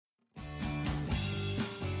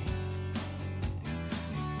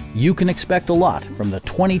You can expect a lot from the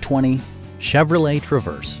 2020 Chevrolet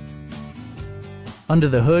Traverse. Under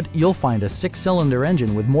the hood, you'll find a 6-cylinder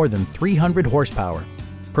engine with more than 300 horsepower,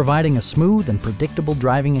 providing a smooth and predictable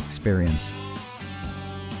driving experience.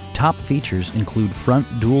 Top features include front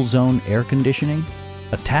dual-zone air conditioning,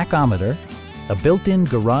 a tachometer, a built-in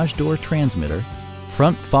garage door transmitter,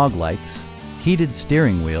 front fog lights, heated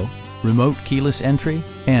steering wheel, remote keyless entry,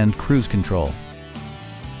 and cruise control.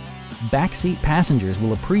 Backseat passengers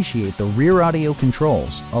will appreciate the rear audio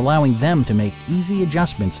controls, allowing them to make easy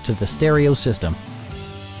adjustments to the stereo system.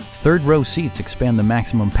 Third-row seats expand the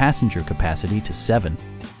maximum passenger capacity to 7.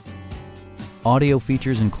 Audio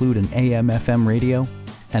features include an AM/FM radio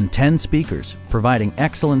and 10 speakers, providing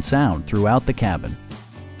excellent sound throughout the cabin.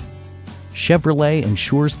 Chevrolet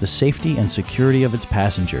ensures the safety and security of its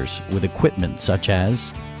passengers with equipment such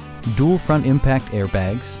as dual front impact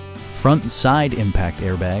airbags, front and side impact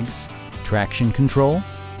airbags, traction control,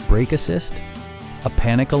 brake assist, a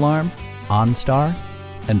panic alarm, OnStar,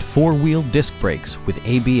 and 4-wheel disc brakes with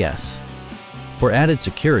ABS. For added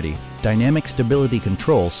security, dynamic stability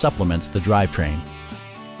control supplements the drivetrain.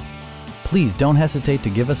 Please don't hesitate to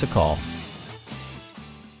give us a call.